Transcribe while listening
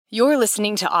You're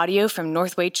listening to audio from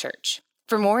Northway Church.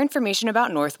 For more information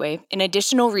about Northway and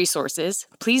additional resources,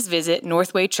 please visit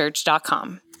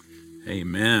northwaychurch.com.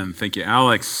 Amen. Thank you,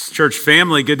 Alex. Church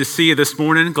family, good to see you this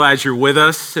morning. Glad you're with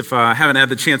us. If I haven't had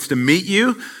the chance to meet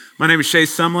you, my name is Shay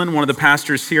Sumlin, one of the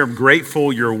pastors here. I'm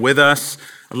grateful you're with us.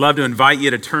 I'd love to invite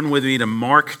you to turn with me to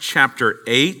Mark chapter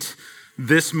 8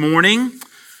 this morning.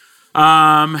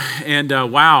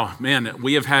 Wow, man,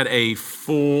 we have had a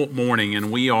full morning,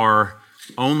 and we are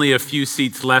only a few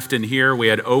seats left in here. We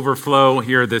had overflow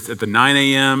here at the 9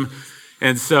 a.m.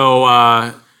 And so,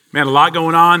 man, a lot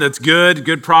going on. That's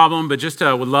good problem. But just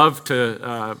would love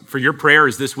to, for your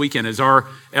prayers this weekend as our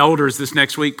elders this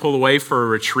next week pull away for a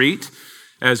retreat,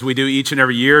 as we do each and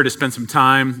every year, to spend some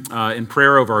time in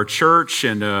prayer over our church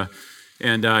and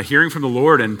hearing from the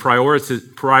Lord and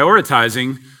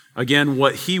prioritizing, again,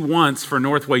 what He wants for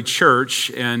Northway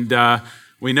Church. And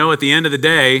we know at the end of the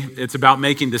day, it's about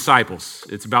making disciples.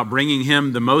 It's about bringing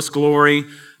Him the most glory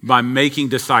by making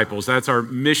disciples. That's our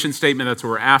mission statement. That's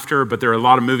what we're after. But there are a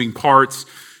lot of moving parts.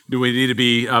 Do we need to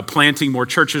be planting more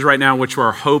churches right now, which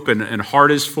our hope and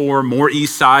heart is for? More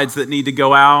East Sides that need to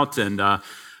go out, and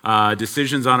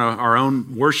decisions on our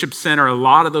own worship center. A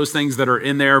lot of those things that are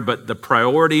in there. But the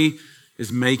priority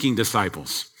is making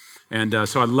disciples. And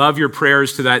so I love your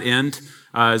prayers to that end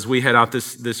as we head out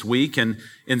this week. And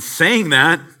in saying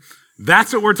that,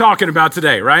 that's what we're talking about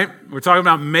today, right? We're talking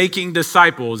about making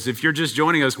disciples. If you're just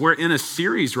joining us, we're in a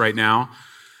series right now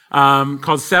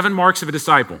called 7 Marks of a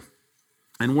Disciple.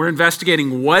 And we're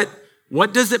investigating what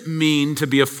does it mean to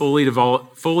be a fully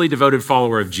devoted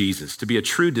follower of Jesus, to be a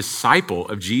true disciple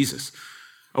of Jesus.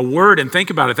 A word, and think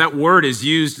about it, that word is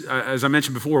used, as I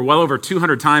mentioned before, well over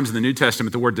 200 times in the New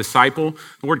Testament, the word disciple.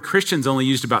 The word Christian's only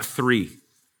used about 3.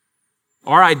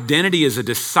 Our identity as a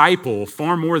disciple,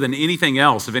 far more than anything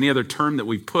else of any other term that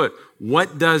we've put,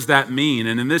 what does that mean?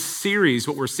 And in this series,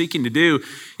 what we're seeking to do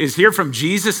is hear from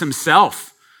Jesus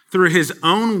Himself through His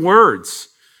own words.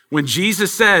 When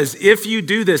Jesus says, if you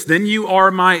do this, then you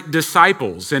are my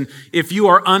disciples. And if you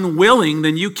are unwilling,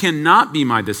 then you cannot be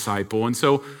my disciple. And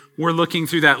so we're looking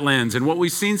through that lens. And what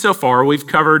we've seen so far, we've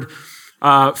covered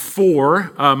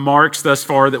 4 marks thus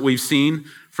far that we've seen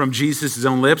from Jesus'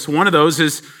 own lips. One of those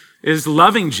is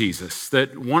loving Jesus.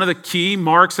 That one of the key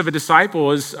marks of a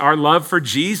disciple is our love for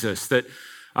Jesus. That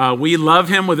we love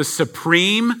Him with a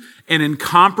supreme and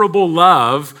incomparable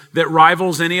love that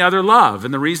rivals any other love.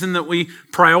 And the reason that we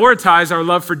prioritize our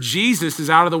love for Jesus is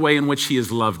out of the way in which He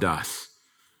has loved us.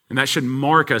 And that should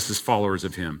mark us as followers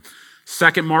of Him.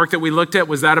 Second mark that we looked at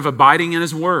was that of abiding in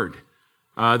His word.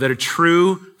 That a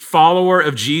true follower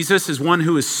of Jesus is one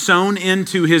who is sown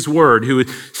into His word, who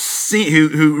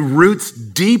roots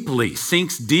deeply,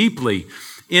 sinks deeply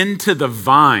into the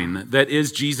vine that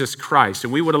is Jesus Christ.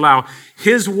 And we would allow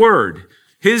His word,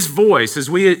 His voice, as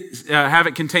we have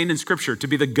it contained in Scripture, to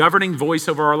be the governing voice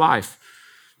over our life.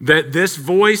 That this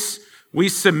voice we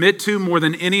submit to more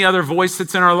than any other voice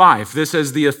that's in our life. This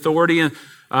is the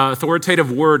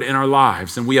authoritative word in our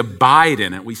lives, and we abide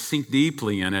in it. We sink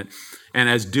deeply in it. And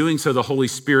as doing so, the Holy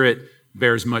Spirit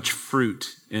bears much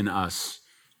fruit in us.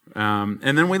 And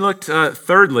then we looked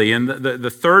thirdly, and the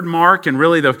third mark, and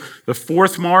really the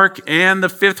fourth mark, and the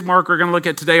fifth mark we're going to look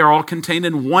at today are all contained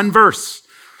in one verse.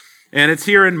 And it's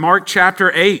here in Mark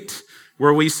chapter 8,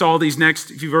 where we saw these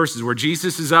next few verses, where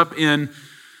Jesus is up in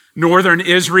northern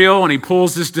Israel, and He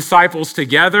pulls His disciples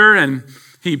together, and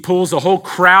He pulls the whole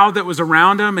crowd that was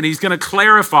around Him, and He's going to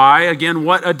clarify, again,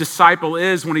 what a disciple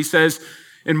is when He says,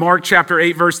 in Mark chapter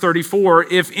 8, verse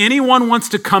 34, if anyone wants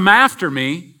to come after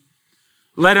me,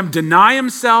 let him deny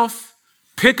himself,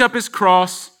 pick up his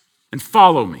cross, and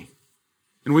follow me.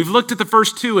 And we've looked at the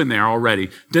first 2 in there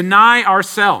already. Deny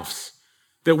ourselves.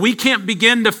 That we can't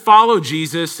begin to follow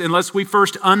Jesus unless we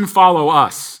first unfollow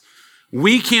us.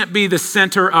 We can't be the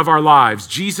center of our lives.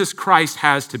 Jesus Christ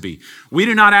has to be. We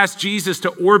do not ask Jesus to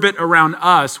orbit around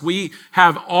us. We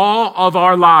have all of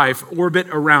our life orbit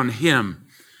around Him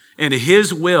and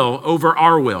His will over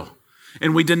our will.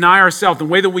 And we deny ourselves. The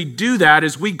way that we do that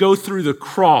is we go through the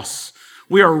cross.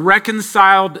 We are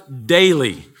reconciled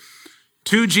daily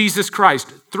to Jesus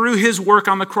Christ through His work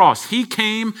on the cross. He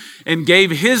came and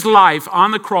gave His life on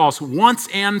the cross once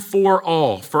and for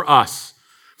all for us,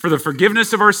 for the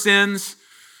forgiveness of our sins,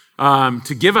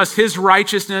 to give us His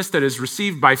righteousness that is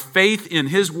received by faith in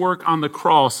His work on the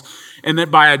cross. And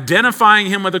that by identifying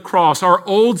Him with the cross, our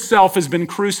old self has been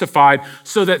crucified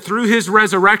so that through His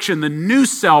resurrection, the new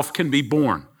self can be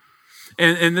born.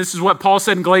 And this is what Paul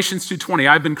said in Galatians 2:20,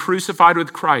 I've been crucified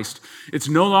with Christ. It's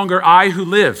no longer I who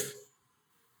live,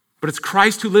 but it's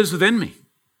Christ who lives within me.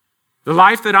 The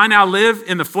life that I now live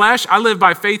in the flesh, I live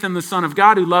by faith in the Son of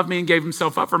God who loved me and gave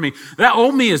himself up for me. That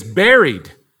old me is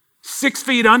buried 6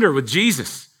 feet under with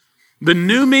Jesus. The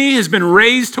new me has been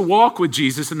raised to walk with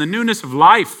Jesus in the newness of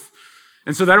life.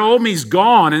 And so that old me's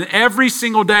gone. And every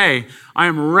single day,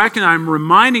 I'm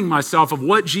reminding myself of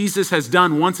what Jesus has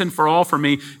done once and for all for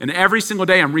me. And every single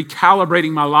day, I'm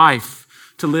recalibrating my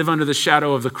life to live under the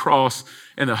shadow of the cross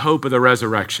and the hope of the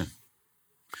resurrection.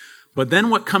 But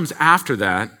then what comes after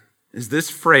that is this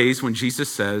phrase when Jesus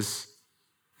says,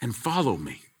 and follow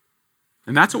me.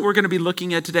 And that's what we're going to be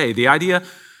looking at today. The idea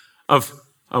of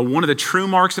one of the true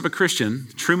marks of a Christian,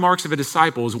 true marks of a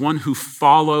disciple, is one who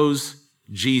follows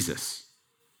Jesus.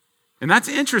 And that's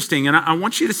interesting, and I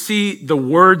want you to see the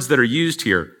words that are used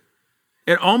here.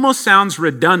 It almost sounds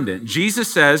redundant.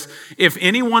 Jesus says, if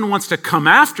anyone wants to come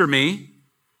after me,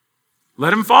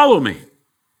 let him follow me.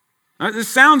 Now, this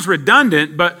sounds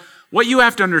redundant, but what you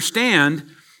have to understand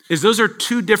is those are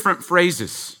two different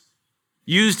phrases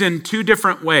used in two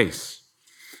different ways,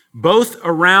 both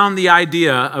around the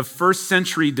idea of first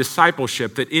century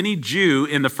discipleship, that any Jew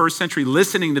in the first century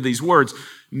listening to these words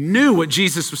knew what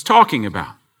Jesus was talking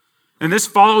about. And this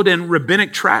followed in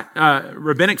rabbinic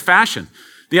fashion.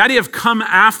 The idea of come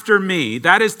after me,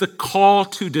 that is the call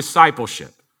to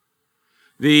discipleship.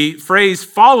 The phrase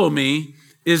follow me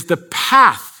is the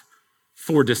path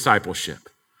for discipleship.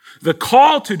 The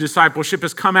call to discipleship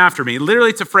is come after me.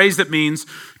 Literally, it's a phrase that means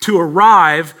to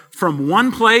arrive from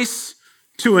one place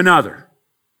to another,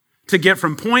 to get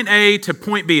from point A to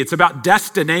point B. It's about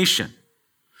destination.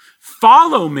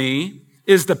 Follow me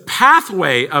is the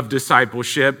pathway of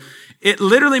discipleship. It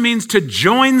literally means to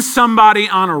join somebody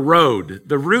on a road.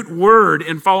 The root word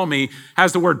in follow me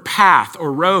has the word path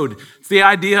or road. It's the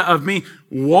idea of me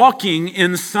walking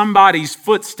in somebody's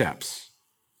footsteps.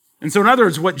 And so in other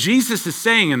words, what Jesus is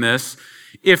saying in this,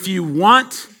 if you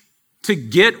want to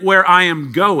get where I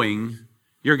am going,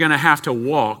 you're going to have to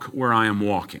walk where I am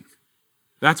walking.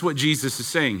 That's what Jesus is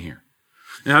saying here.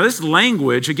 Now, this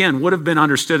language, again, would have been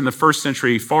understood in the first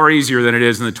century far easier than it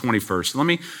is in the 21st.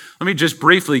 Let me just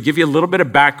briefly give you a little bit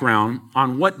of background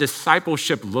on what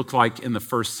discipleship looked like in the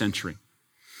first century.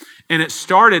 And it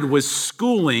started with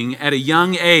schooling at a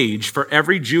young age for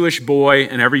every Jewish boy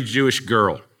and every Jewish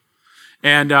girl.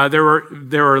 And there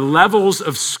were levels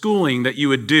of schooling that you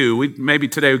would do. Maybe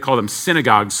today we call them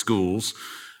synagogue schools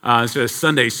instead of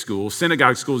Sunday school.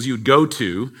 Synagogue schools you would go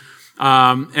to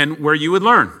and where you would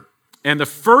learn. And the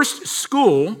first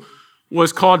school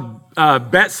was called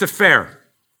Bet Sefer.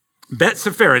 Bet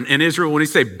Sefer. In Israel, when we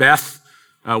say Beth,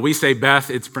 we say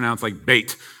Beth, it's pronounced like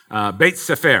Beit. Beit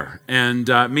Sefer. And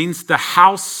means the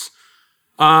house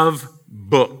of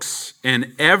books.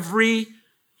 And every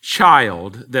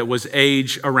child that was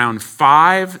age around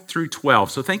 5 through 12,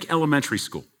 so think elementary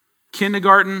school,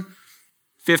 kindergarten,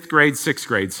 5th grade, 6th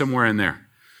grade, somewhere in there,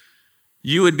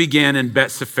 you would begin in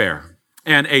Bet Sefer.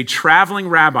 And a traveling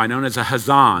rabbi known as a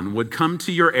Hazan would come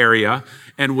to your area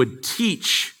and would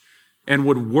teach and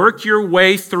would work your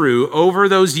way through over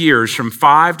those years from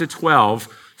 5 to 12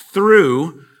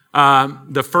 through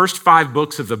the first 5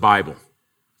 books of the Bible.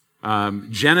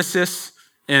 Genesis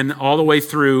and all the way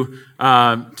through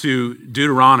to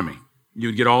Deuteronomy. You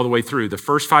would get all the way through the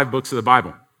first 5 books of the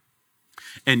Bible.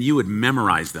 And you would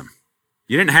memorize them.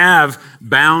 You didn't have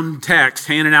bound text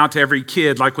handed out to every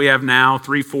kid like we have now,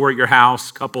 3, 4 at your house,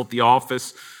 couple at the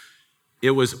office.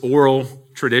 It was oral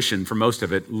tradition for most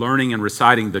of it, learning and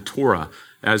reciting the Torah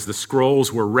as the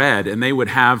scrolls were read. And they would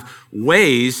have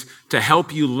ways to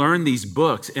help you learn these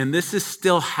books. And this is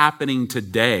still happening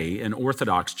today in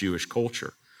Orthodox Jewish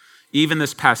culture. Even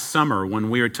this past summer, when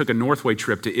we took a Northway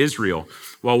trip to Israel,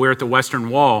 while we were at the Western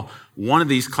Wall, one of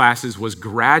these classes was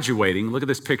graduating. Look at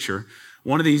this picture.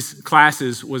 One of these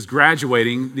classes was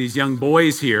graduating, these young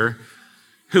boys here,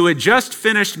 who had just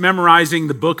finished memorizing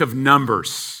the book of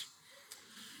Numbers.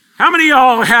 How many of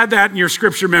y'all had that in your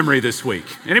scripture memory this week?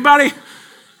 Anybody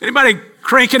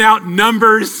cranking out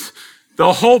Numbers,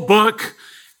 the whole book?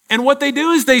 And what they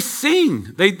do is they sing.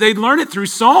 They learn it through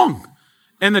song.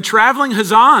 And the traveling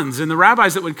Hazans and the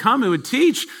rabbis that would come who would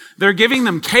teach, they're giving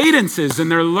them cadences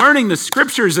and they're learning the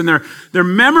scriptures and they're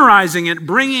memorizing it,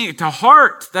 bringing it to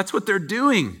heart. That's what they're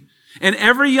doing. And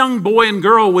every young boy and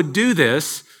girl would do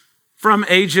this from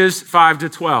ages 5 to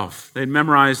 12. They'd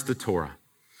memorize the Torah.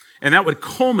 And that would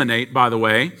culminate, by the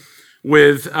way,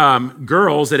 with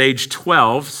girls at age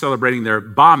 12 celebrating their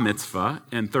bar mitzvah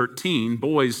and 13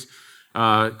 boys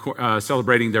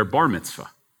celebrating their bar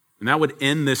mitzvah. And that would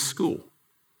end this school.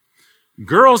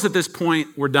 Girls at this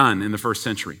point were done in the first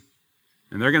century.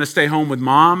 And they're going to stay home with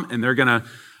mom, and they're going to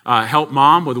help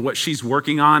mom with what she's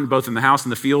working on, both in the house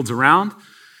and the fields around.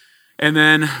 And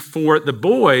then for the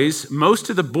boys, most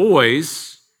of the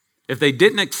boys, if they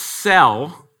didn't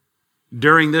excel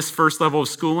during this first level of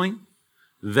schooling,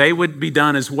 they would be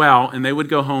done as well, and they would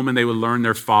go home and they would learn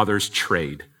their father's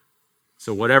trade.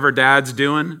 So whatever dad's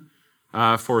doing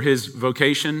for his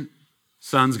vocation,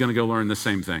 son's going to go learn the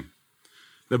same thing.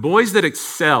 The boys that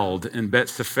excelled in Bet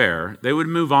Sefer, they would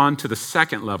move on to the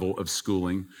second level of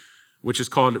schooling, which is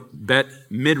called Bet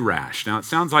Midrash. Now, it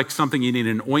sounds like something you need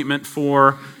an ointment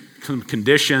for, some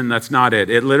condition. That's not it.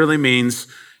 It literally means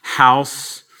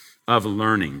house of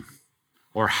learning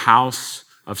or house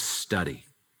of study.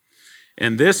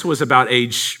 And this was about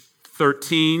age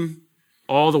 13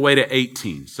 all the way to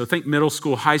 18. So think middle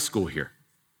school, high school here.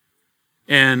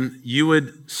 And you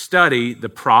would study the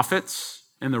prophets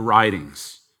and the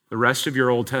writings, the rest of your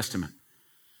Old Testament,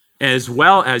 as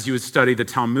well as you would study the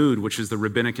Talmud, which is the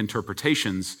rabbinic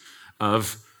interpretations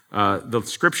of the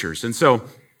scriptures. And so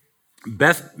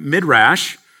Beth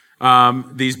Midrash,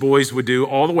 these boys would do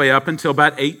all the way up until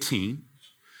about 18.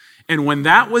 And when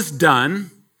that was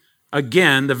done,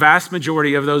 again, the vast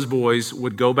majority of those boys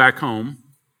would go back home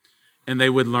and they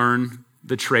would learn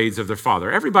the trades of their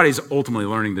father. Everybody's ultimately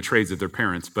learning the trades of their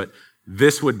parents, but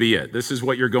this would be it. This is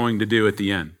what you're going to do at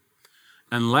the end.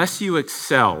 Unless you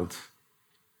excelled,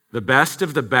 the best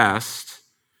of the best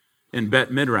in Bet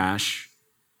Midrash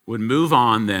would move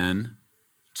on then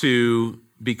to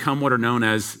become what are known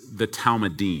as the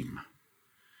Talmudim.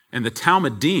 And the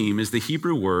Talmudim is the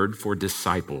Hebrew word for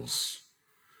disciples.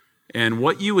 And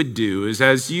what you would do is,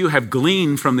 as you have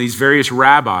gleaned from these various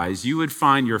rabbis, you would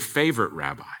find your favorite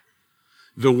rabbi.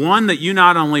 The one that you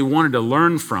not only wanted to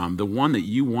learn from, the one that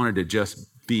you wanted to just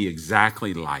be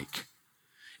exactly like.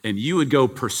 And you would go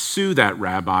pursue that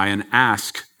rabbi and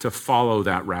ask to follow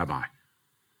that rabbi.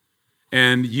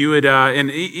 And you would,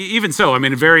 even so, I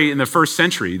mean, in the first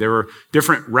century, there were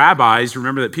different rabbis.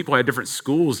 Remember that people had different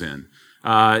schools in.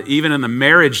 Even in the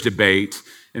marriage debate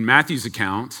in Matthew's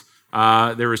account,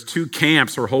 there was two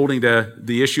camps who were holding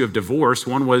the issue of divorce.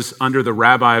 One was under the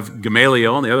rabbi of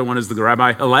Gamaliel, and the other one is the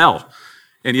rabbi Hillel.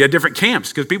 And you had different camps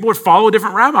because people would follow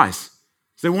different rabbis.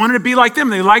 They wanted to be like them.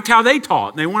 They liked how they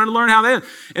taught. And they wanted to learn how they.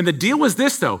 And the deal was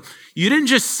this, though. You didn't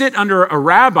just sit under a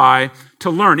rabbi to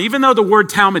learn. Even though the word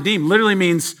Talmudim literally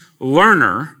means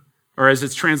learner, or as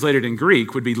it's translated in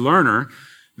Greek, would be learner,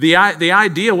 the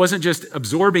idea wasn't just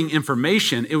absorbing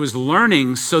information. It was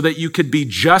learning so that you could be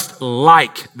just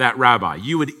like that rabbi.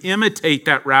 You would imitate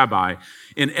that rabbi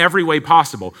in every way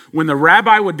possible. When the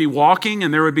rabbi would be walking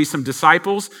and there would be some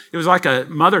disciples, it was like a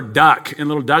mother duck and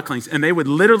little ducklings, and they would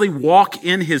literally walk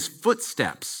in his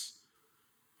footsteps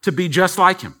to be just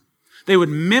like him. They would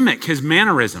mimic his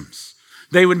mannerisms.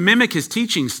 They would mimic his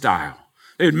teaching style.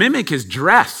 They would mimic his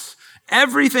dress.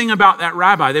 Everything about that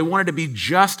rabbi, they wanted to be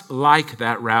just like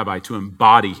that rabbi, to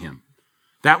embody him.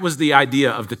 That was the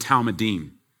idea of the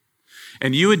Talmudim.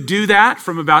 And you would do that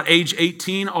from about age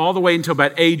 18 all the way until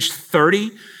about age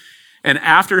 30. And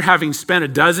after having spent a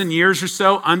dozen years or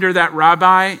so under that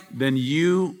rabbi, then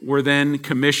you were then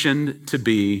commissioned to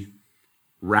be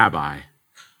rabbi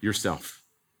yourself,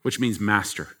 which means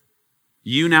master.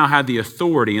 You now had the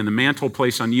authority and the mantle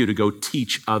placed on you to go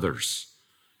teach others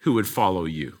who would follow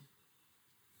you.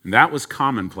 And that was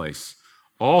commonplace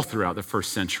all throughout the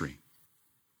first century.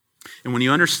 And when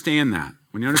you understand that,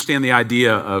 when you understand the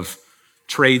idea of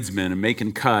tradesmen and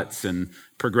making cuts and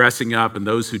progressing up and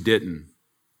those who didn't,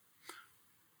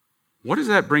 what does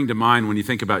that bring to mind when you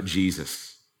think about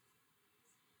Jesus?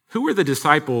 Who were the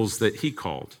disciples that he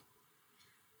called?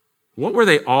 What were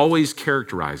they always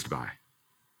characterized by?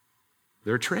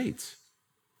 Their trades.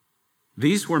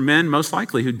 These were men most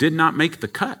likely who did not make the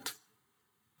cut.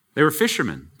 They were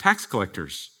fishermen, tax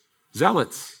collectors,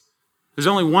 zealots. There's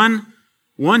only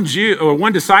one Jew or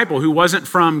one disciple who wasn't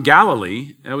from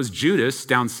Galilee. That was Judas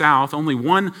down south. Only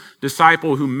one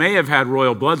disciple who may have had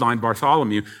royal bloodline,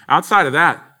 Bartholomew. Outside of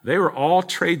that, they were all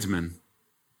tradesmen,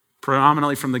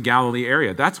 predominantly from the Galilee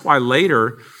area. That's why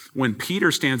later, when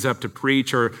Peter stands up to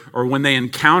preach, or when they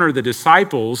encounter the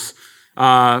disciples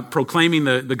proclaiming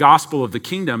the gospel of the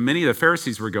kingdom, many of the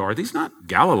Pharisees would go, "Are these not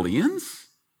Galileans?"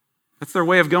 That's their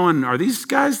way of going, "Are these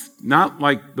guys not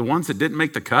like the ones that didn't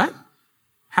make the cut?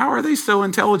 How are they so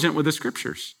intelligent with the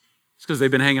scriptures?" It's because they've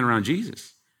been hanging around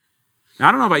Jesus. Now,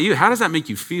 I don't know about you. How does that make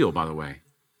you feel, by the way?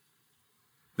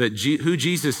 That who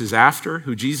Jesus is after,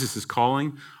 who Jesus is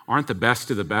calling, aren't the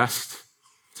best of the best.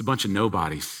 It's a bunch of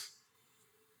nobodies.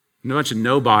 A bunch of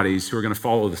nobodies who are going to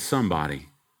follow the somebody.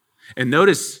 And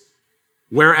notice,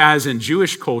 whereas in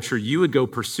Jewish culture, you would go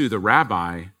pursue the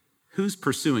rabbi, who's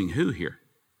pursuing who here?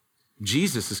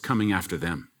 Jesus is coming after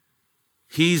them.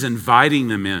 He's inviting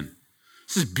them in.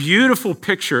 This is a beautiful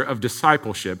picture of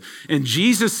discipleship. And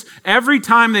Jesus, every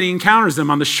time that he encounters them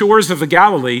on the shores of the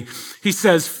Galilee, he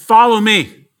says, follow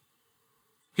me.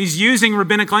 He's using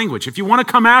rabbinic language. If you want to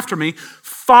come after me,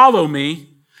 follow me,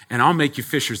 and I'll make you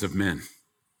fishers of men.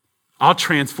 I'll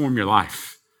transform your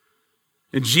life.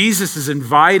 And Jesus is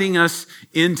inviting us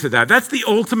into that. That's the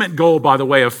ultimate goal, by the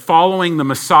way, of following the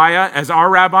Messiah as our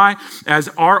rabbi, as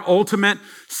our ultimate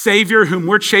Savior whom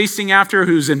we're chasing after,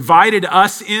 who's invited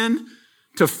us in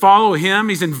to follow him.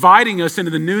 He's inviting us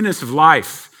into the newness of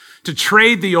life, to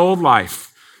trade the old life.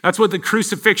 That's what the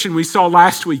crucifixion we saw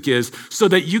last week is, so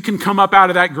that you can come up out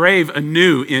of that grave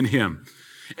anew in him.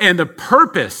 And the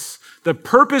purpose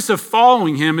of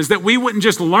following him is that we wouldn't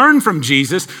just learn from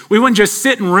Jesus. We wouldn't just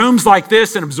sit in rooms like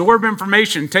this and absorb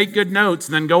information, take good notes,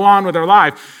 and then go on with our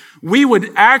life. We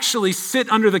would actually sit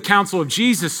under the counsel of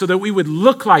Jesus so that we would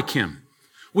look like him.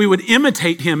 We would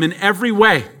imitate him in every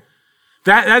way.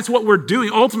 That's what we're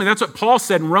doing. Ultimately, that's what Paul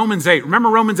said in Romans 8. Remember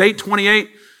Romans 8:28?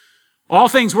 All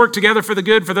things work together for the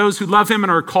good for those who love him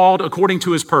and are called according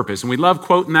to his purpose. And we love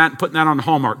quoting that and putting that on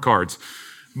Hallmark cards.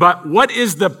 But what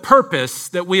is the purpose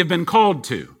that we have been called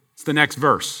to? It's the next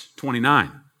verse,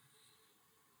 29.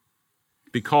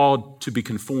 Be called to be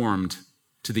conformed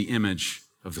to the image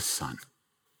of the Son.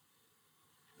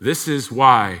 This is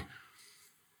why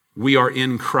we are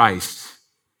in Christ,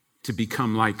 to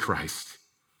become like Christ,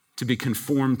 to be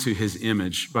conformed to his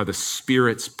image by the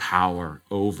Spirit's power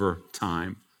over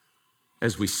time.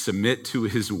 As we submit to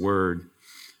his word,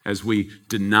 as we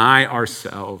deny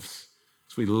ourselves,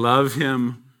 as we love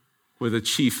him with a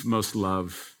chief most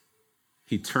love,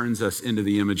 he turns us into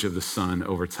the image of the Son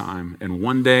over time. And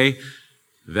one day,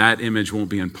 that image won't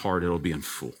be in part, it'll be in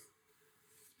full.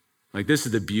 Like, this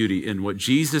is the beauty in what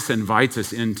Jesus invites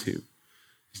us into.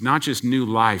 It's not just new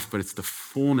life, but it's the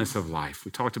fullness of life.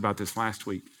 We talked about this last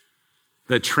week.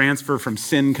 The transfer from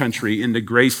sin country into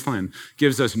Graceland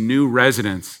gives us new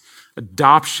residence,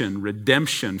 adoption,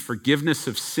 redemption, forgiveness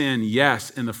of sin,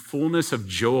 yes, and the fullness of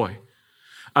joy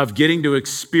of getting to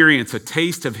experience a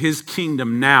taste of his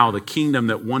kingdom now, the kingdom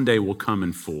that one day will come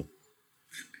in full.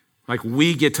 Like,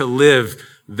 we get to live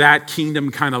that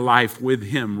kingdom kind of life with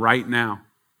him right now.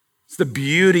 It's the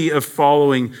beauty of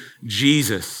following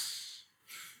Jesus.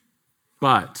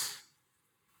 But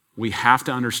we have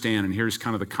to understand, and here's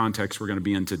kind of the context we're going to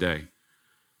be in today,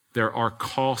 there are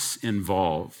costs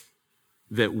involved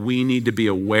that we need to be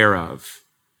aware of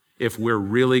if we're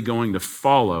really going to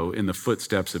follow in the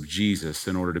footsteps of Jesus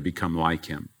in order to become like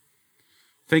him.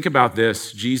 Think about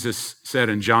this. Jesus said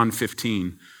in John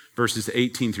 15, verses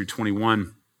 18 through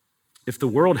 21, if the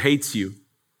world hates you,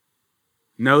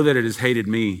 know that it has hated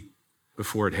me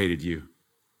before it hated you.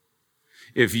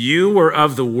 If you were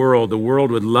of the world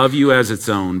would love you as its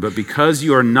own, but because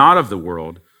you are not of the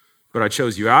world, but I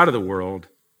chose you out of the world,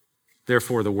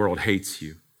 therefore the world hates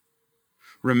you.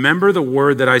 Remember the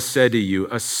word that I said to you,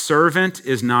 a servant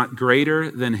is not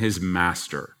greater than his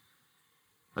master.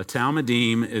 A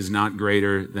talmidim is not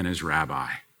greater than his rabbi.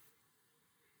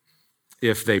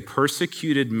 If they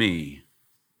persecuted me,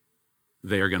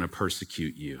 they are going to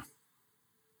persecute you.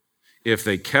 If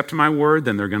they kept my word,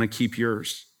 then they're going to keep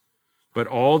yours. But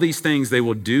all these things they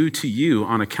will do to you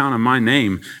on account of my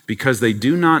name, because they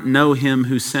do not know him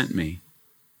who sent me.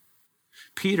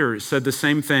 Peter said the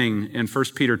same thing in 1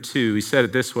 Peter 2. He said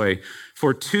it this way,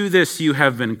 for to this you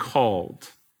have been called,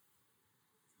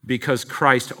 because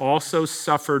Christ also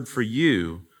suffered for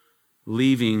you,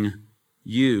 leaving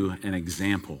you an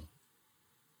example,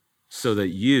 so that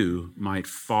you might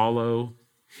follow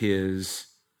his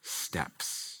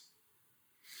steps.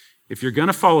 If you're going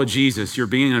to follow Jesus, you're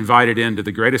being invited into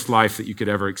the greatest life that you could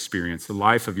ever experience, the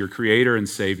life of your Creator and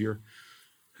Savior,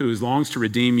 who longs to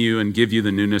redeem you and give you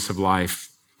the newness of life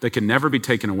that can never be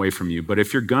taken away from you. But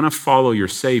if you're going to follow your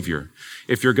Savior,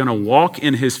 if you're going to walk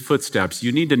in his footsteps,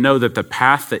 you need to know that the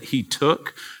path that he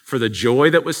took for the joy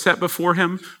that was set before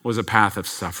him was a path of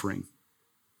suffering.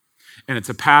 And it's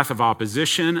a path of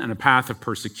opposition and a path of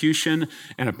persecution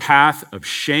and a path of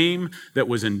shame that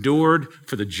was endured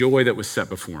for the joy that was set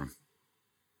before him.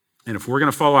 And if we're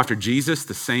going to follow after Jesus,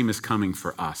 the same is coming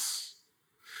for us.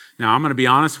 Now, I'm going to be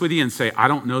honest with you and say, I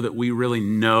don't know that we really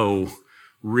know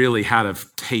how to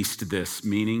taste this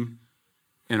meaning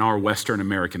in our Western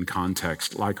American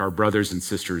context, like our brothers and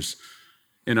sisters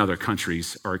in other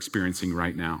countries are experiencing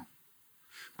right now.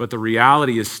 But the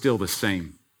reality is still the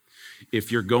same.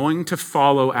 If you're going to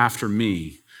follow after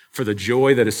me for the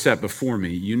joy that is set before me,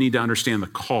 you need to understand the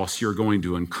costs you're going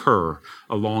to incur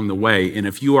along the way. And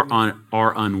if you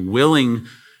are unwilling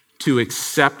to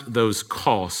accept those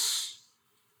costs,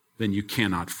 then you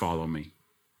cannot follow me.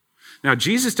 Now,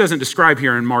 Jesus doesn't describe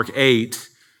here in Mark 8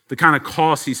 the kind of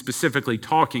costs he's specifically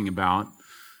talking about,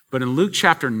 but in Luke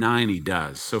chapter 9 he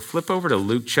does. So flip over to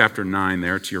Luke chapter 9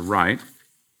 there to your right.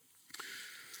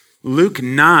 Luke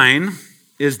 9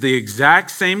 is the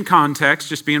exact same context,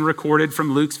 just being recorded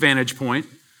from Luke's vantage point,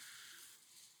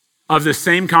 of the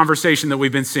same conversation that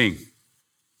we've been seeing.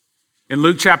 In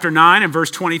Luke chapter 9 and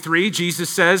verse 23, Jesus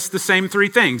says the same three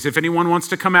things. If anyone wants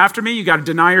to come after me, you got to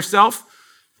deny yourself,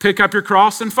 pick up your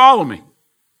cross, and follow me.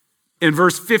 In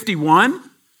verse 51,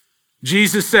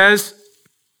 Jesus says,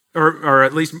 or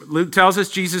at least Luke tells us,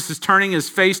 Jesus is turning his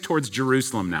face towards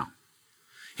Jerusalem now.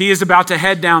 He is about to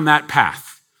head down that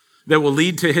path that will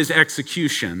lead to his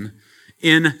execution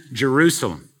in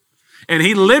Jerusalem. And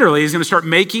he literally is going to start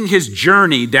making his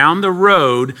journey down the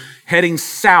road, heading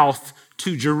south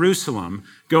to Jerusalem,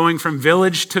 going from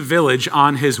village to village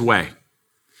on his way.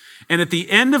 And at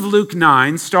the end of Luke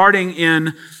 9, starting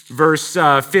in verse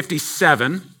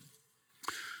 57,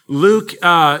 Luke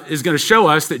is going to show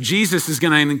us that Jesus is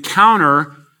going to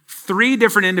encounter three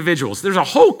different individuals. There's a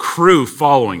whole crew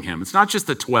following him. It's not just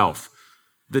the 12.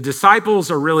 The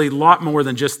disciples are really a lot more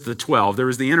than just the 12. There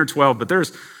was the inner 12, but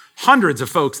there's hundreds of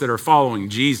folks that are following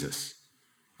Jesus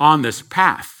on this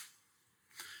path.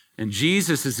 And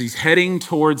Jesus, as he's heading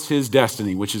towards his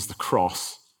destiny, which is the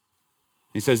cross,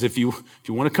 he says, if you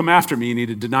want to come after me, you need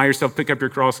to deny yourself, pick up your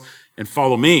cross, and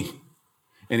follow me.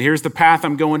 And here's the path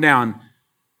I'm going down.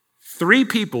 Three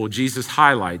people Jesus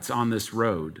highlights on this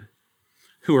road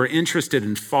who are interested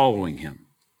in following him.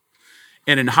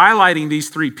 And in highlighting these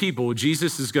three people,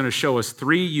 Jesus is going to show us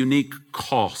three unique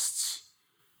costs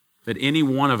that any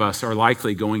one of us are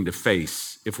likely going to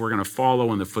face if we're going to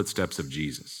follow in the footsteps of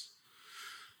Jesus.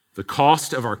 The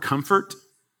cost of our comfort,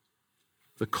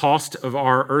 the cost of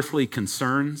our earthly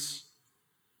concerns,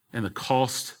 and the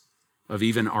cost of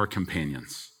even our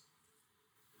companions.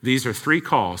 These are three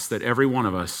costs that every one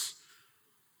of us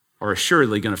are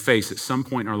assuredly going to face at some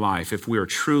point in our life if we are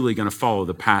truly going to follow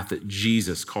the path that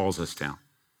Jesus calls us down.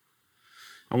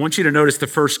 I want you to notice the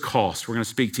first cost. We're going to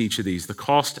speak to each of these. The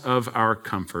cost of our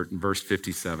comfort in verse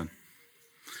 57.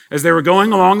 As they were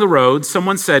going along the road,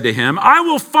 someone said to him, I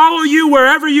will follow you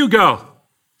wherever you go.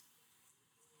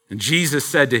 And Jesus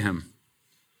said to him,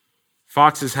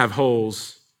 foxes have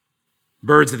holes,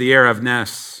 birds of the air have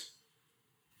nests,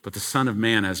 but the Son of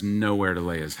Man has nowhere to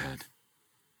lay his head.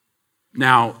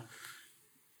 Now,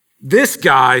 this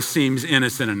guy seems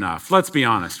innocent enough. Let's be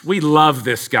honest. We love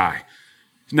this guy.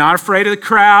 He's not afraid of the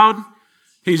crowd.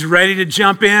 He's ready to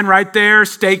jump in right there,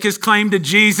 stake his claim to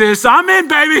Jesus. I'm in,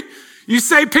 baby. You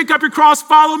say, pick up your cross,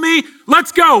 follow me.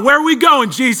 Let's go. Where are we going,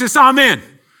 Jesus? I'm in.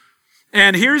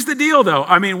 And here's the deal, though.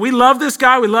 I mean, we love this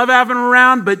guy. We love having him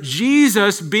around. But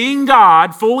Jesus, being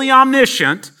God, fully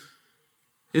omniscient,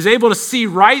 is able to see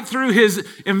right through his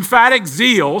emphatic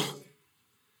zeal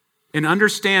and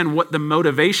understand what the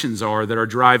motivations are that are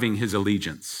driving his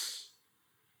allegiance.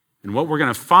 And what we're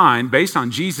going to find, based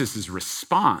on Jesus'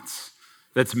 response,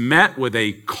 that's met with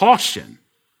a caution,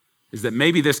 is that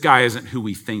maybe this guy isn't who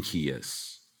we think he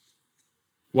is.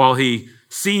 While he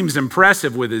seems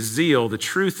impressive with his zeal, the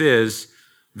truth is,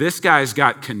 this guy's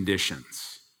got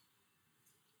conditions.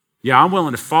 Yeah, I'm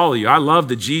willing to follow you. I love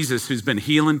the Jesus who's been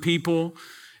healing people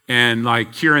and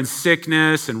like curing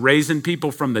sickness and raising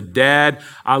people from the dead.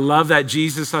 I love that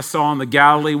Jesus I saw in the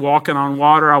Galilee walking on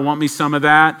water. I want me some of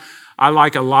that. I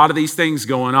like a lot of these things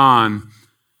going on,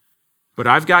 but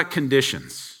I've got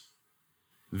conditions.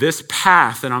 This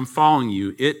path that I'm following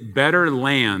you, it better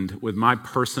land with my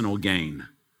personal gain.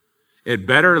 It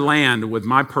better land with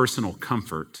my personal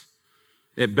comfort.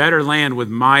 It better land with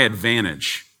my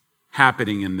advantage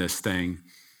happening in this thing.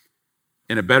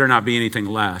 And it better not be anything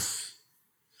less.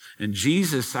 And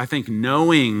Jesus, I think,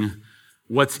 knowing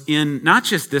what's in, not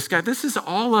just this guy, this is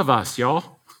all of us,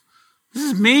 y'all. This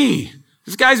is me.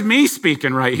 This guy's me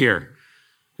speaking right here.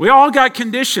 We all got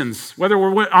conditions, whether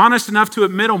we're honest enough to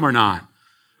admit them or not,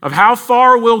 of how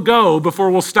far we'll go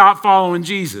before we'll stop following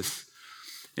Jesus.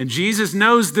 And Jesus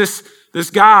knows this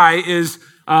guy is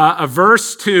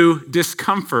averse to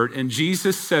discomfort. And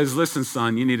Jesus says, listen,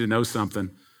 son, you need to know something.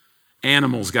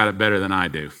 Animals got it better than I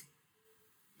do.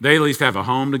 They at least have a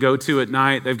home to go to at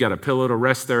night. They've got a pillow to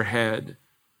rest their head.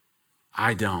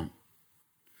 I don't.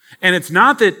 And it's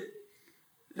not that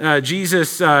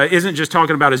Jesus isn't just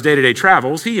talking about his day-to-day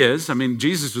travels. He is. I mean,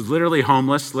 Jesus was literally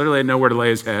homeless, literally had nowhere to lay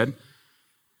his head.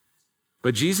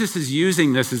 But Jesus is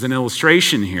using this as an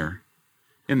illustration here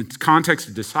in the context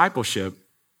of discipleship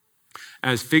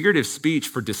as figurative speech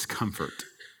for discomfort.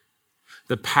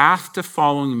 The path to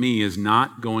following me is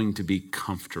not going to be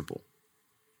comfortable.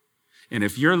 And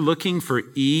if you're looking for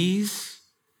ease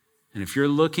And if you're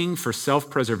looking for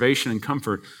self-preservation and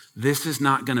comfort, this is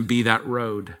not going to be that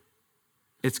road.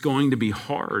 It's going to be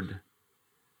hard.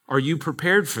 Are you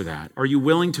prepared for that? Are you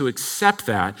willing to accept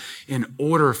that in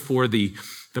order for the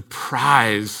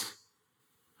prize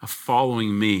of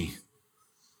following me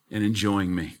and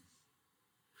enjoying me?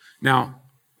 Now,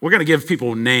 we're going to give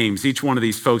people names. Each one of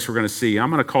these folks we're going to see. I'm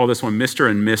going to call this one Mr.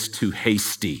 and Miss Too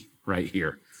Hasty right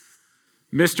here.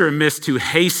 Mr. and Miss Too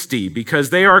Hasty, because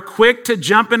they are quick to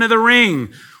jump into the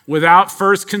ring without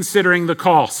first considering the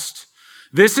cost.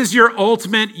 This is your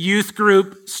ultimate youth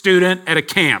group student at a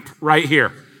camp right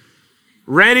here.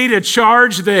 Ready to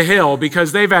charge the hill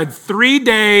because they've had 3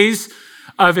 days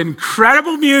of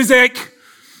incredible music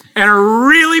and a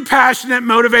really passionate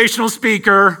motivational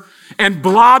speaker and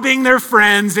blobbing their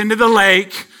friends into the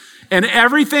lake, and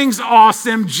everything's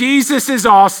awesome. Jesus is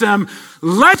awesome.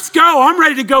 Let's go. I'm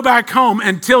ready to go back home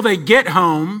until they get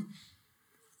home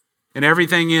and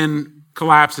everything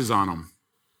collapses on them.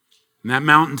 And that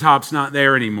mountaintop's not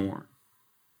there anymore.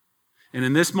 And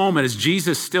in this moment, is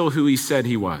Jesus still who he said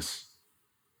he was?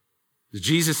 Does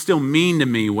Jesus still mean to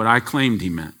me what I claimed he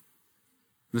meant?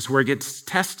 This is where it gets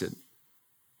tested.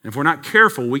 And if we're not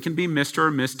careful, we can be Mr.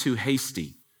 or Miss Too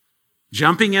Hasty,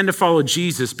 jumping in to follow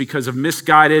Jesus because of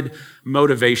misguided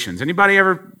motivations. Anybody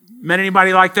ever met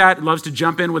anybody like that? Loves to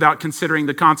jump in without considering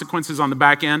the consequences on the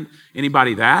back end?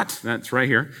 Anybody that? That's right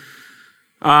here.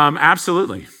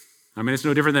 Absolutely. I mean, it's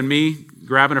no different than me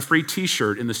grabbing a free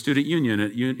t-shirt in the student union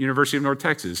at University of North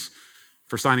Texas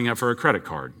for signing up for a credit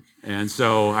card. And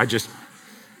so I didn't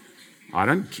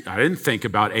think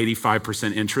about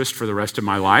 85% interest for the rest of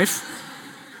my life.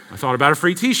 I thought about a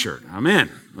free t-shirt. I'm in.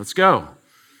 Let's go.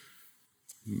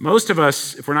 Most of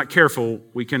us, if we're not careful,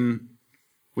 we can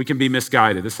be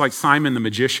misguided. It's like Simon the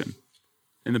magician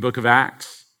in the book of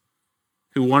Acts,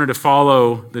 who wanted to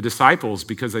follow the disciples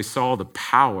because they saw the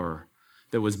power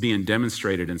that was being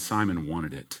demonstrated, and Simon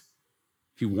wanted it.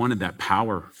 He wanted that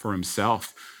power for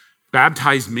himself.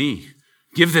 Baptize me.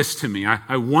 Give this to me.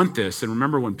 I want this. And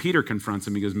remember when Peter confronts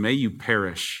him, he goes, may you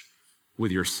perish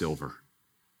with your silver.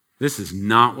 This is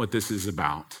not what this is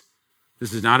about.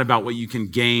 This is not about what you can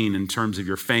gain in terms of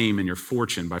your fame and your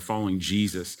fortune by following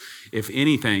Jesus. If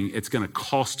anything, it's going to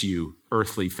cost you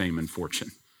earthly fame and fortune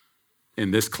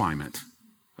in this climate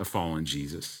of following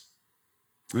Jesus.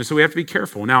 And so we have to be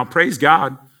careful. Now, praise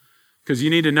God, because you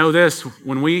need to know this.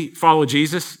 When we follow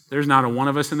Jesus, there's not a one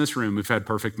of us in this room who've had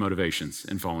perfect motivations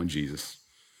in following Jesus.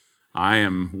 I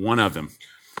am one of them.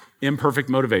 Imperfect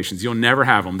motivations. You'll never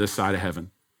have them this side of heaven.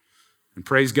 And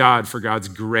praise God for God's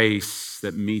grace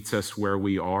that meets us where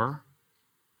we are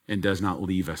and does not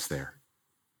leave us there.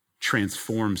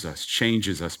 Transforms us,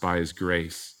 changes us by his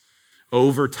grace.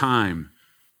 Over time,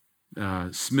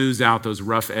 smooths out those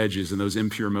rough edges and those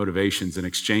impure motivations and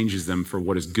exchanges them for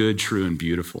what is good, true, and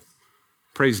beautiful.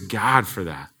 Praise God for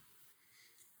that.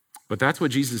 But that's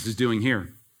what Jesus is doing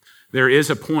here. There is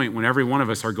a point when every one of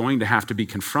us are going to have to be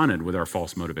confronted with our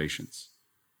false motivations.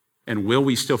 And will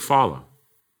we still follow?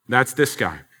 That's this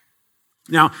guy.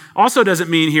 Now, also doesn't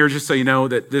mean here, just so you know,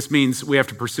 that this means we have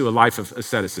to pursue a life of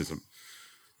asceticism,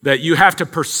 that you have to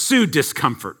pursue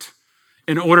discomfort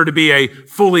in order to be a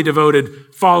fully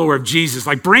devoted follower of Jesus.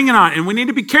 Like, bring it on. And we need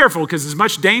to be careful because as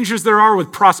much danger as there are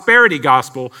with prosperity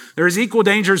gospel, there is equal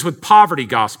dangers with poverty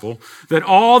gospel, that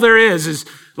all there is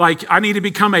like, I need to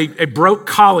become a broke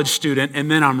college student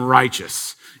and then I'm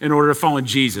righteous in order to follow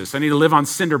Jesus. I need to live on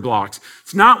cinder blocks.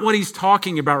 It's not what he's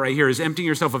talking about right here, is emptying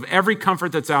yourself of every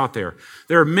comfort that's out there.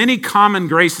 There are many common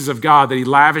graces of God that he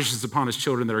lavishes upon his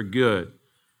children that are good.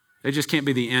 They just can't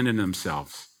be the end in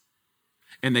themselves.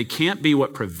 And they can't be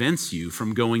what prevents you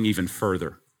from going even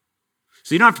further.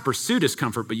 So you don't have to pursue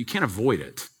discomfort, but you can't avoid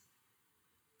it.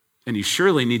 And you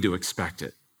surely need to expect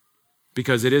it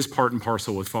because it is part and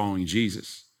parcel with following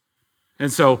Jesus.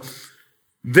 And so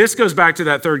this goes back to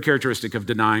that third characteristic of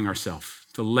denying ourselves,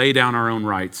 to lay down our own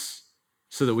rights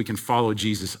so that we can follow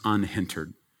Jesus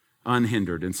unhindered.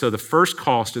 And so the first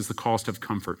cost is the cost of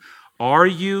comfort. Are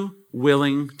you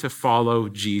willing to follow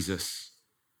Jesus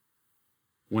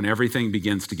when everything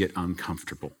begins to get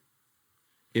uncomfortable?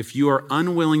 If you are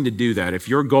unwilling to do that, if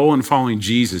your goal in following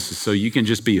Jesus is so you can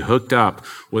just be hooked up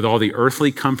with all the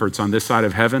earthly comforts on this side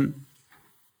of heaven,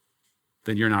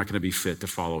 then you're not going to be fit to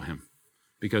follow him,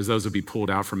 because those will be pulled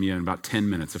out from you in about 10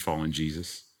 minutes of following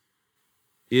Jesus.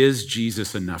 Is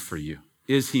Jesus enough for you?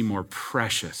 Is he more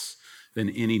precious than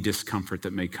any discomfort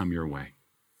that may come your way?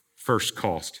 First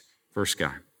cost, first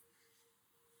guy.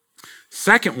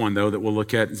 Second one, though, that we'll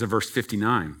look at is in verse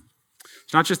 59.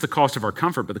 It's not just the cost of our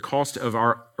comfort, but the cost of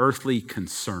our earthly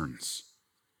concerns.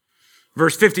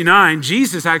 Verse 59,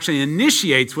 Jesus actually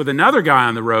initiates with another guy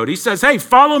on the road. He says, hey,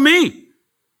 follow me.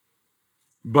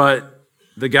 But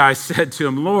the guy said to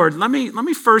him, Lord, let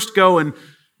me first go and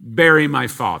bury my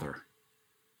father.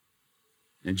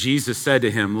 And Jesus said to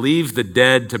him, leave the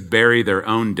dead to bury their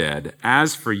own dead.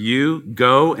 As for you,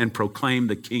 go and proclaim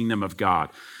the kingdom of God.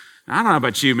 Now, I don't know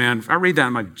about you, man. If I read that,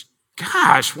 I'm like,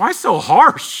 gosh, why so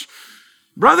harsh?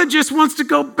 Brother just wants to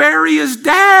go bury his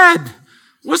dad.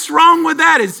 What's wrong with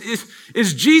that?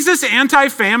 Is Jesus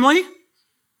anti-family?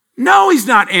 No, he's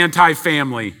not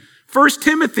anti-family. 1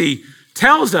 Timothy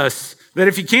tells us that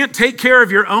if you can't take care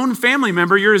of your own family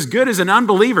member, you're as good as an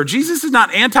unbeliever. Jesus is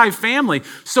not anti-family.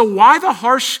 So why the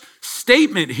harsh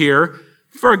statement here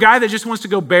for a guy that just wants to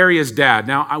go bury his dad?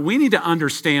 Now, we need to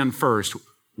understand first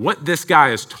what this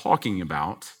guy is talking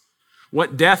about,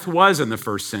 what death was in the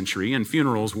first century and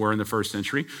funerals were in the first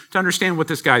century, to understand what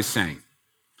this guy's saying.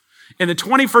 In the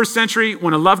 21st century,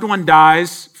 when a loved one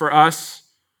dies for us,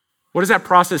 what does that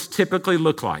process typically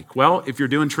look like? Well, if you're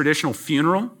doing traditional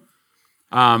funeral,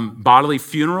 bodily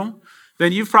funeral,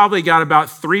 then you've probably got about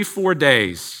 3-4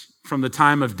 days from the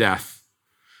time of death.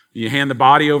 You hand the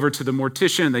body over to the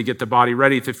mortician, they get the body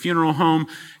ready at the funeral home,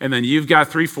 and then you've got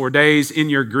 3-4 days in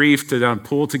your grief to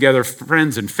pull together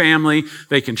friends and family.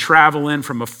 They can travel in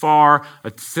from afar,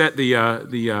 set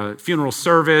the funeral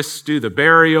service, do the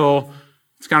burial.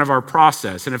 It's kind of our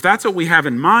process. And if that's what we have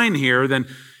in mind here, then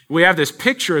we have this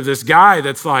picture of this guy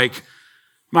that's like,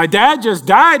 my dad just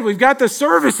died. We've got the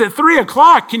service at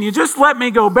 3:00. Can you just let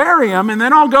me go bury him and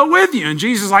then I'll go with you? And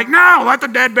Jesus is like, no, let the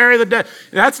dead bury the dead.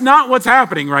 That's not what's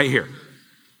happening right here.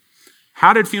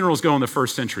 How did funerals go in the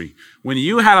first century? When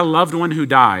you had a loved one who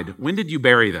died, when did you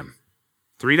bury them?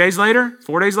 3 days later?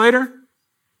 4 days later?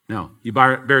 No, you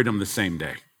buried them the same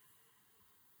day.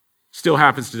 Still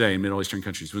happens today in Middle Eastern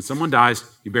countries. When someone dies,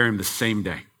 you bury them the same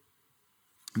day.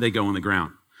 They go in the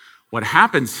ground. What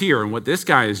happens here, and what this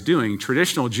guy is doing,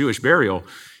 traditional Jewish burial,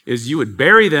 is you would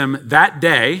bury them that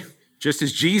day, just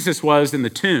as Jesus was in the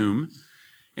tomb,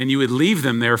 and you would leave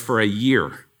them there for a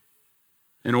year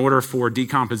in order for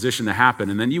decomposition to happen.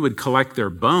 And then you would collect their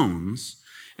bones,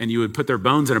 and you would put their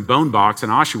bones in a bone box, an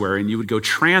ossuary, and you would go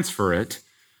transfer it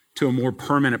to a more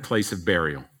permanent place of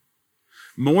burial.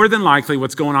 More than likely,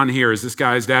 what's going on here is this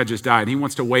guy's dad just died. He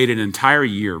wants to wait an entire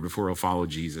year before he'll follow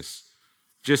Jesus,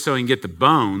 just so he can get the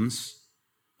bones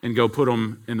and go put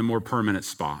them in the more permanent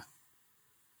spot.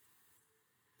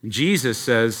 And Jesus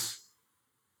says,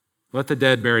 let the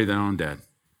dead bury their own dead.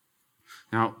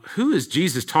 Now, who is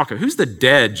Jesus talking? Who's the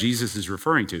dead Jesus is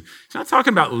referring to? He's not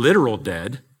talking about literal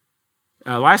dead.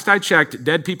 Last I checked,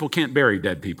 dead people can't bury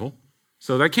dead people.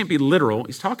 So that can't be literal.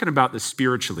 He's talking about the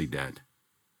spiritually dead.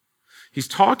 He's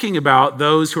talking about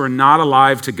those who are not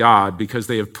alive to God because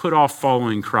they have put off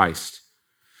following Christ.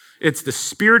 It's the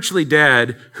spiritually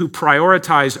dead who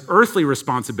prioritize earthly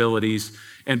responsibilities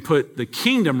and put the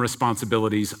kingdom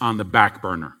responsibilities on the back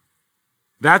burner.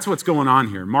 That's what's going on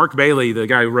here. Mark Bailey, the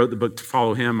guy who wrote the book To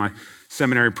Follow Him, my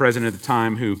seminary president at the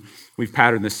time, who we've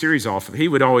patterned this series off of, he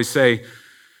would always say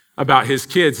about his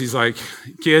kids, he's like,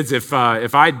 kids, if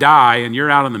I die and you're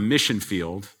out on the mission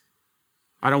field,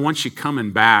 I don't want you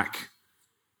coming back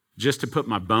just to put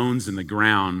my bones in the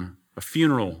ground. A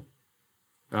funeral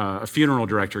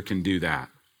director can do that.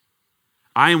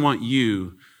 I want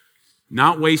you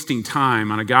not wasting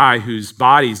time on a guy whose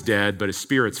body's dead, but his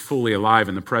spirit's fully alive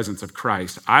in the presence of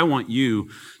Christ. I want you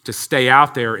to stay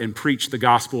out there and preach the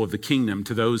gospel of the kingdom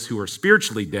to those who are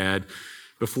spiritually dead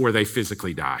before they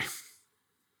physically die.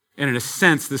 And in a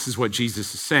sense, this is what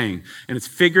Jesus is saying. And it's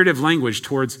figurative language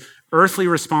towards earthly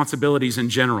responsibilities in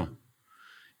general.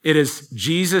 It is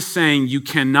Jesus saying you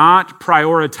cannot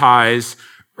prioritize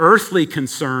earthly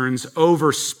concerns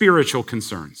over spiritual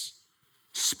concerns.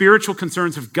 Spiritual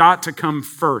concerns have got to come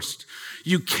first.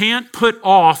 You can't put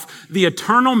off the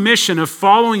eternal mission of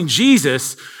following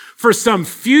Jesus for some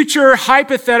future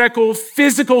hypothetical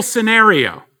physical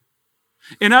scenario.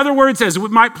 In other words, as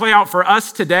it might play out for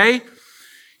us today,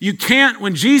 you can't,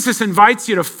 when Jesus invites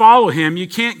you to follow him, you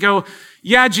can't go,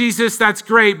 yeah, Jesus, that's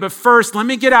great, but first, let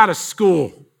me get out of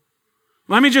school.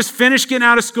 Let me just finish getting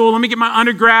out of school. Let me get my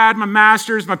undergrad, my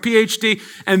master's, my PhD,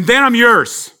 and then I'm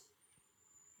yours.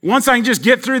 Once I can just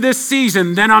get through this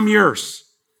season, then I'm yours.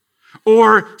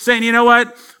 Or saying, you know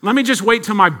what? Let me just wait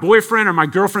till my boyfriend or my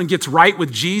girlfriend gets right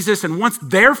with Jesus, and once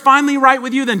they're finally right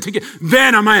with you,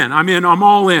 then I'm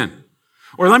all in.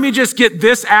 Or let me just get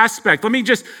this aspect. Let me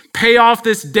just pay off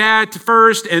this debt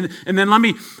first, and then let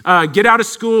me get out of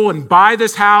school and buy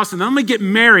this house, and then let me get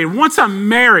married. And once I'm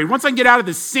married, once I get out of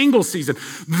this single season,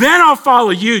 then I'll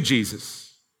follow you,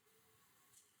 Jesus.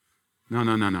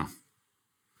 No.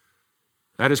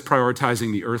 That is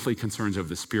prioritizing the earthly concerns over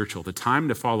the spiritual. The time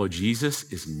to follow Jesus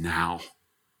is now.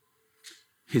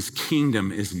 His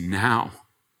kingdom is now.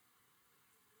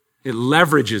 It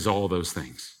leverages all those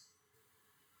things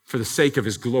for the sake of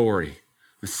his glory,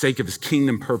 the sake of his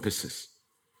kingdom purposes.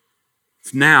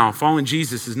 It's now. Following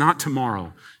Jesus is not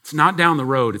tomorrow. It's not down the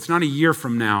road. It's not a year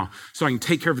from now so I can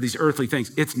take care of these earthly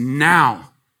things. It's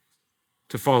now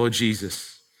to follow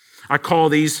Jesus. I call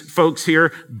these folks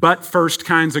here but first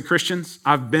kinds of Christians.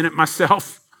 I've been it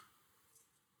myself.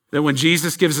 That when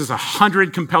Jesus gives us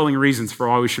 100 compelling reasons for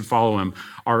why we should follow him,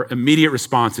 our immediate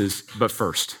response is, but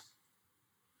first.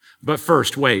 But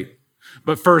first, wait.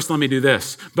 But first, let me do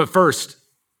this. But first,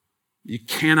 you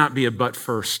cannot be a but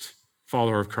first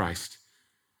follower of Christ.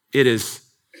 It is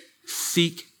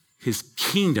seek his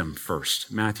kingdom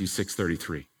first, Matthew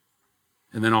 6:33.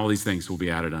 And then all these things will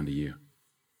be added unto you.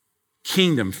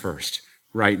 Kingdom first,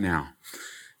 right now.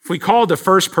 If we called the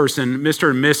first person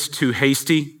Mr. and Miss Too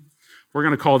Hasty, we're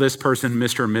going to call this person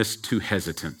Mr. and Miss Too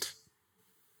Hesitant.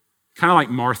 Kind of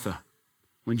like Martha.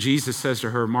 When Jesus says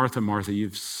to her, Martha, Martha,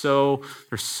 there's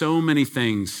so many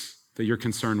things that you're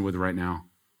concerned with right now,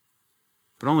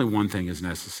 but only one thing is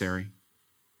necessary.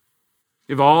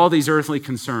 You have all these earthly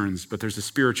concerns, but there's a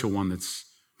spiritual one that's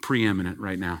preeminent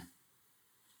right now.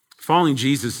 Following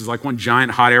Jesus is like one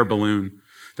giant hot air balloon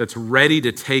that's ready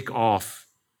to take off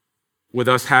with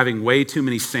us having way too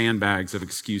many sandbags of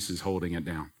excuses holding it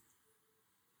down.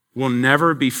 We'll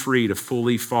never be free to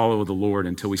fully follow the Lord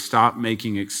until we stop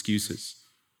making excuses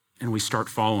and we start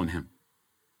following him.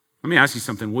 Let me ask you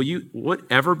something. Would it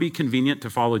ever be convenient to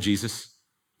follow Jesus?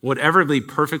 Would it ever be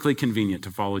perfectly convenient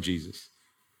to follow Jesus?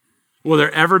 Will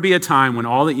there ever be a time when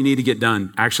all that you need to get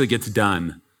done actually gets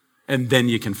done and then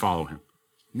you can follow him?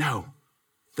 No.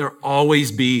 There'll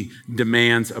always be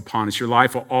demands upon us. Your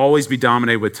life will always be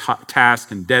dominated with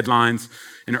tasks and deadlines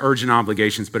and urgent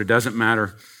obligations, but it doesn't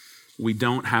matter. We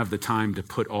don't have the time to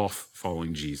put off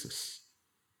following Jesus.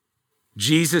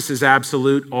 Jesus is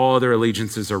absolute. All other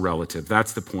allegiances are relative.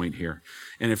 That's the point here.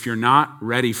 And if you're not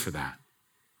ready for that,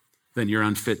 then you're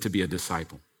unfit to be a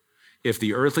disciple. If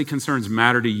the earthly concerns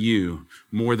matter to you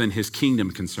more than his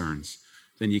kingdom concerns,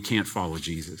 then you can't follow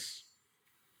Jesus.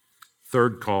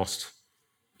 Third cost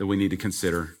that we need to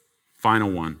consider, final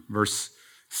one, verse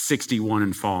 61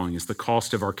 and following, is the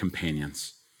cost of our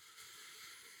companions.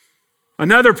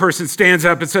 Another person stands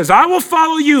up and says, I will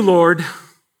follow you, Lord.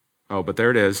 Oh, but there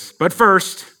it is. But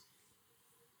first,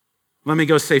 let me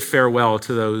go say farewell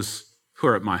to those who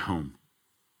are at my home.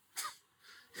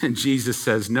 And Jesus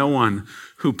says, no one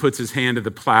who puts his hand to the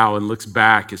plow and looks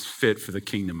back is fit for the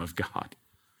kingdom of God.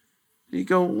 And you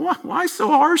go, why so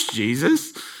harsh,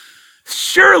 Jesus?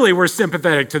 Surely we're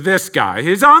sympathetic to this guy.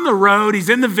 He's on the road. He's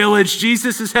in the village.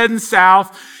 Jesus is heading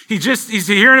south. He's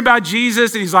hearing about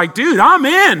Jesus. And he's like, dude, I'm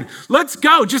in. Let's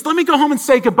go. Just let me go home and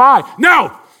say goodbye.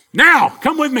 No, now,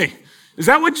 come with me. Is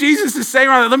that what Jesus is saying?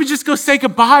 Let me just go say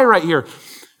goodbye right here.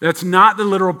 That's not the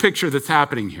literal picture that's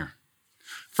happening here.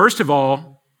 First of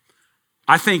all,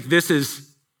 I think this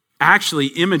is actually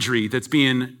imagery that's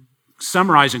being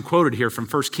summarized and quoted here from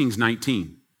 1 Kings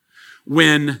 19.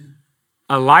 When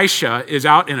Elisha is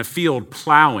out in a field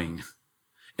plowing,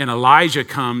 and Elijah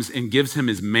comes and gives him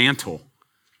his mantle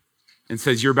and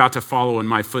says, you're about to follow in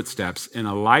my footsteps. And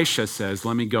Elisha says,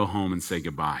 let me go home and say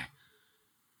goodbye.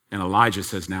 And Elijah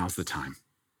says, now's the time.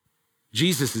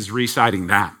 Jesus is reciting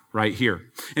that right here.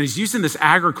 And he's using this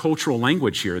agricultural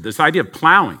language here, this idea of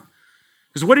plowing.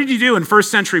 Because what did you do in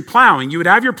first century plowing? You would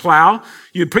have your plow,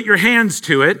 you would put your hands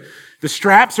to it. The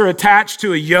straps are attached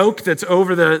to a yoke that's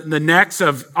over the necks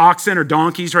of oxen or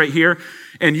donkeys right here.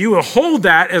 And you will hold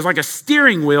that as like a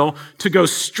steering wheel to go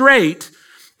straight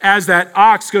as that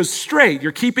ox goes straight.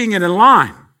 You're keeping it in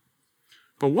line.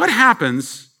 But what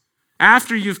happens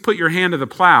after you've put your hand to the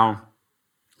plow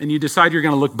and you decide you're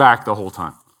going to look back the whole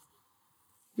time?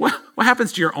 What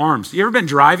happens to your arms? You ever been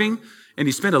driving and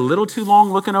you spend a little too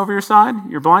long looking over your side,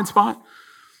 your blind spot?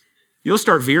 You'll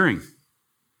start veering.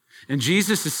 And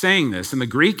Jesus is saying this, and the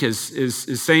Greek is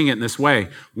saying it in this way.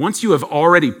 Once you have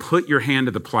already put your hand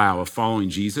to the plow of following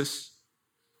Jesus,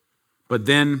 but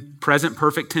then present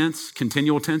perfect tense,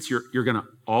 continual tense, you're going to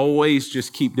always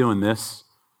just keep doing this,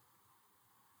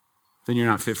 then you're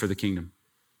not fit for the kingdom.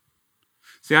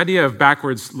 It's the idea of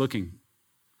backwards looking.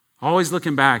 Always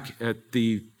looking back at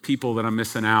the people that I'm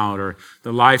missing out or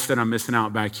the life that I'm missing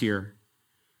out back here.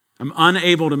 I'm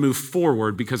unable to move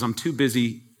forward because I'm too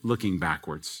busy looking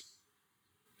backwards.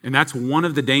 And that's one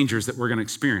of the dangers that we're going to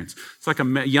experience. It's like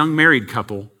a young married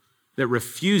couple that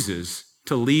refuses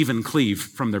to leave and cleave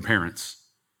from their parents.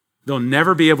 They'll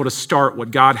never be able to start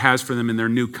what God has for them in their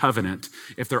new covenant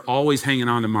if they're always hanging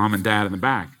on to mom and dad in the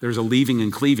back. There's a leaving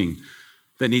and cleaving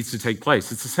that needs to take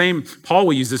place. It's the same, Paul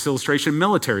will use this illustration in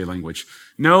military language.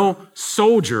 No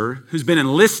soldier who's been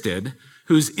enlisted,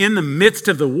 who's in the midst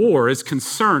of the war, is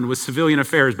concerned with civilian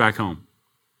affairs back home.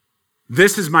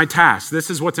 This is my task. This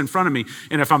is what's in front of me.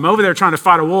 And if I'm over there trying to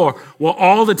fight a war, well,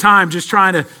 all the time just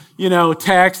trying to,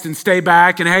 text and stay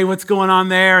back and, hey, what's going on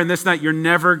there? And this and that, you're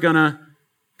never going to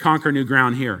conquer new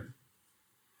ground here.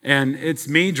 And it's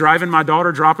me driving my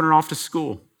daughter, dropping her off to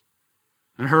school,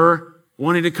 and her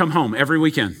wanting to come home every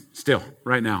weekend still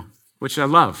right now, which I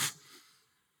love.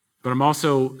 But I'm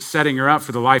also setting her up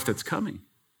for the life that's coming.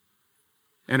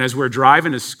 And as we're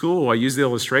driving to school, I used the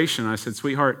illustration. I said,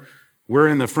 sweetheart, we're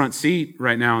in the front seat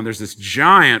right now, and there's this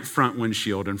giant front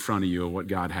windshield in front of you of what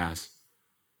God has.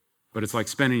 But it's like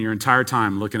spending your entire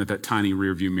time looking at that tiny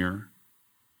rearview mirror,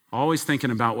 always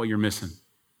thinking about what you're missing,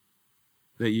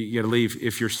 that you got to leave.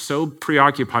 If you're so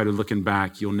preoccupied with looking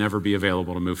back, you'll never be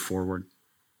available to move forward.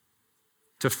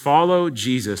 To follow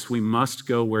Jesus, we must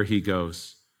go where he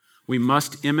goes. We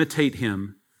must imitate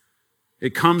him.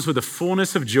 It comes with the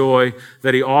fullness of joy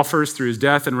that he offers through his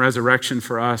death and resurrection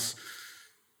for us.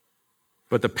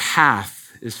 But the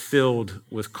path is filled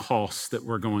with costs that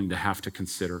we're going to have to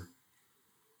consider.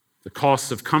 The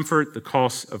costs of comfort, the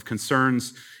costs of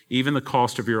concerns, even the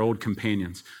cost of your old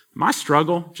companions. My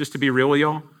struggle, just to be real with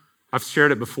y'all, I've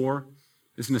shared it before,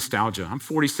 is nostalgia. I'm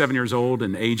 47 years old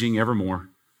and aging ever more.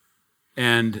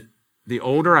 And the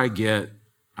older I get,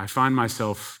 I find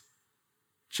myself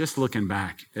just looking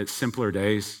back at simpler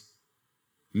days,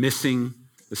 missing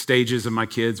the stages of my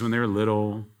kids when they were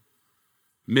little,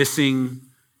 missing,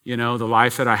 the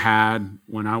life that I had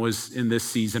when I was in this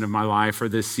season of my life or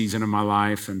this season of my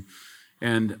life.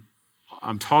 And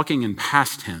I'm talking in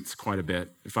past tense quite a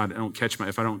bit if I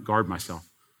don't guard myself.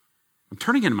 I'm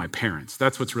turning into my parents.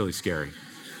 That's what's really scary.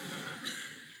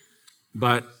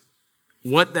 But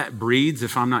what that breeds,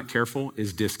 if I'm not careful,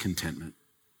 is discontentment.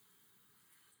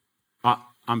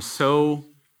 I'm so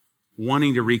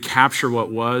wanting to recapture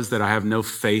what was that I have no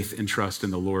faith and trust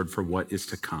in the Lord for what is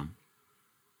to come.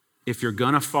 If you're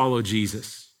going to follow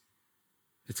Jesus,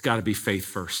 it's got to be faith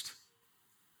first.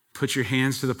 Put your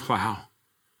hands to the plow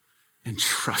and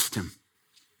trust him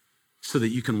so that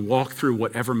you can walk through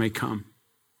whatever may come.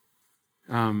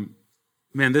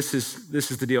 This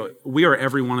is the deal. We are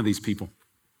every one of these people.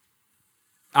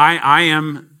 I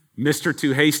am Mr.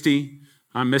 Too Hasty,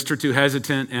 I'm Mr. Too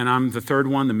Hesitant, and I'm the third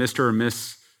one, the Mr. or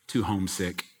Miss Too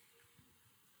Homesick.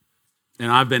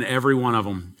 And I've been every one of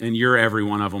them, and you're every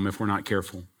one of them if we're not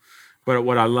careful. But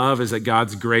what I love is that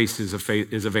God's grace is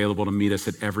available to meet us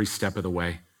at every step of the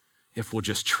way if we'll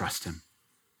just trust him.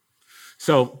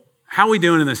 So how are we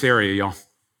doing in this area, y'all?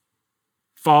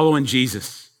 Following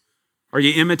Jesus. Are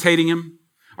you imitating him?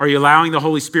 Are you allowing the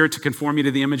Holy Spirit to conform you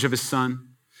to the image of his Son?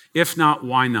 If not,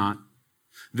 why not?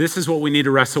 This is what we need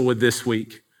to wrestle with this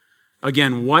week.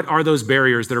 Again, what are those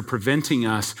barriers that are preventing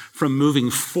us from moving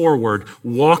forward,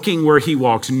 walking where he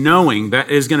walks, knowing that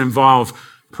is going to involve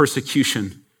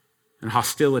persecution and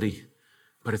hostility,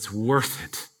 but it's worth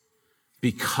it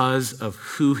because of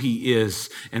who he is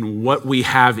and what we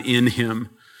have in him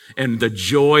and the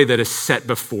joy that is set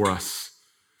before us.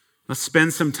 Let's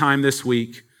spend some time this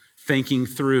week thinking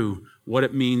through what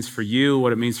it means for you,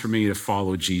 what it means for me to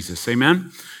follow Jesus.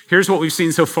 Amen? Here's what we've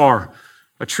seen so far.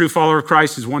 A true follower of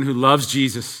Christ is one who loves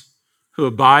Jesus, who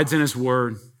abides in his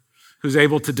word, who's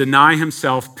able to deny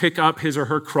himself, pick up his or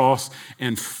her cross,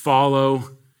 and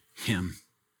follow him.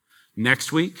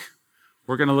 Next week,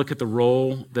 we're going to look at the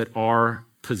role that our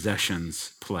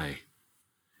possessions play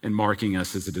in marking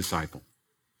us as a disciple.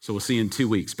 So we'll see you in 2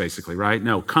 weeks, basically, right?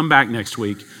 No, come back next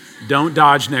week. Don't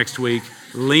dodge next week.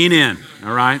 Lean in,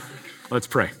 all right? Let's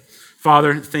pray.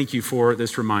 Father, thank you for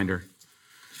this reminder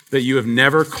that you have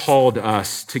never called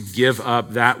us to give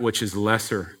up that which is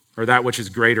lesser or that which is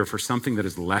greater for something that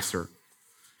is lesser.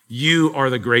 You are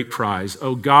the great prize.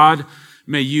 Oh God,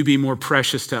 may you be more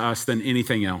precious to us than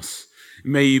anything else.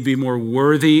 May you be more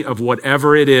worthy of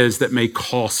whatever it is that may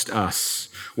cost us,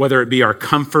 whether it be our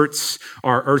comforts,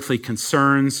 our earthly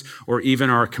concerns, or even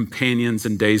our companions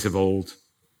in days of old.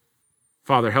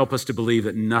 Father, help us to believe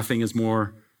that nothing is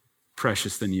more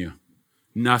precious than you.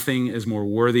 Nothing is more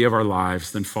worthy of our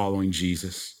lives than following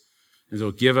Jesus. And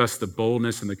so give us the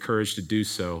boldness and the courage to do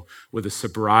so with a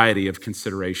sobriety of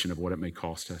consideration of what it may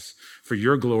cost us. For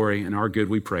your glory and our good,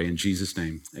 we pray in Jesus'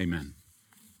 name, amen.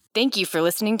 Thank you for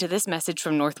listening to this message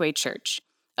from Northway Church.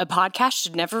 A podcast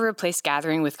should never replace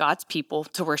gathering with God's people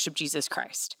to worship Jesus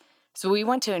Christ. So we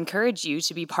want to encourage you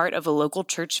to be part of a local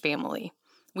church family.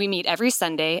 We meet every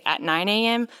Sunday at 9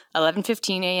 a.m.,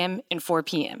 11:15 a.m., and 4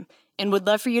 p.m., and would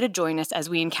love for you to join us as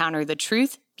we encounter the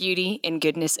truth, beauty, and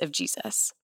goodness of Jesus.